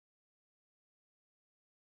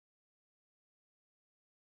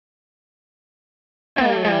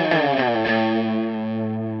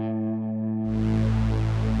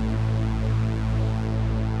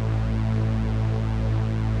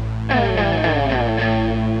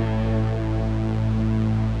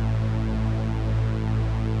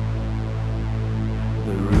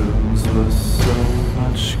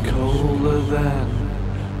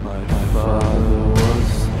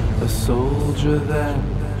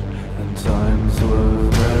times were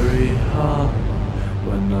very hard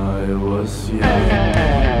when I was young.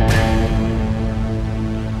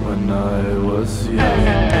 When I was young,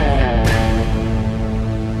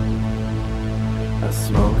 I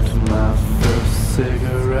smoked my first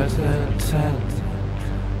cigarette at 10,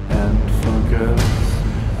 and for girls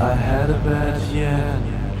I had a bad yen,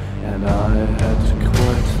 and I had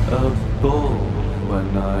quite a ball when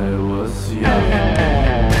I was young.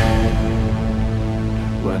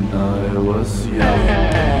 When I was young.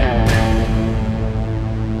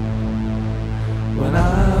 When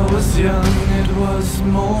I was young, it was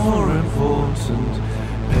more important.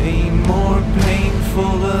 Pain more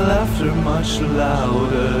painful, the laughter much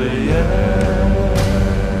louder, yeah.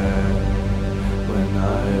 When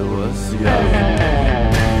I was young.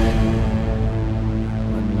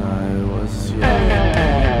 When I was young.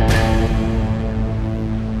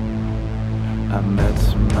 I met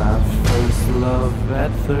my first love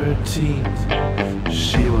at 13.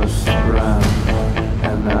 She was brown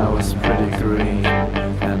and I was pretty green,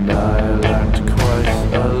 and I learned quite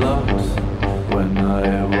a lot when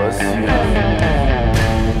I was young.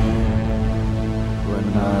 When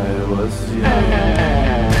I was young.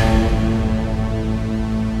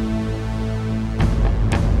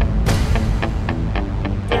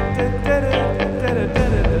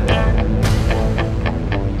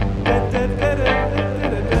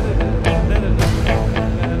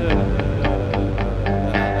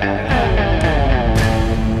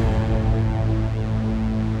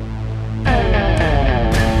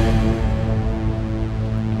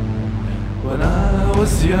 When I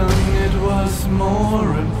was young, it was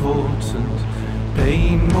more important.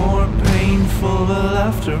 Pain more painful, the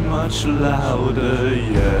laughter much louder,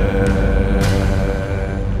 yeah.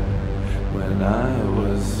 When I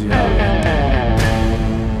was young.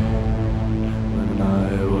 When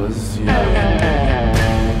I was young.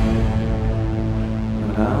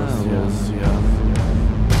 When I was young.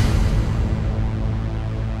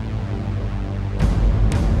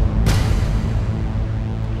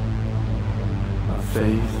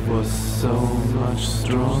 Faith was so much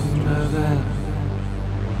stronger then.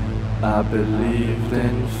 I believed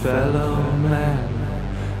in fellow men,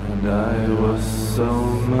 and I was so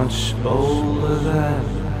much older then.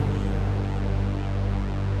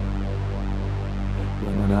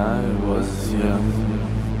 When I was young.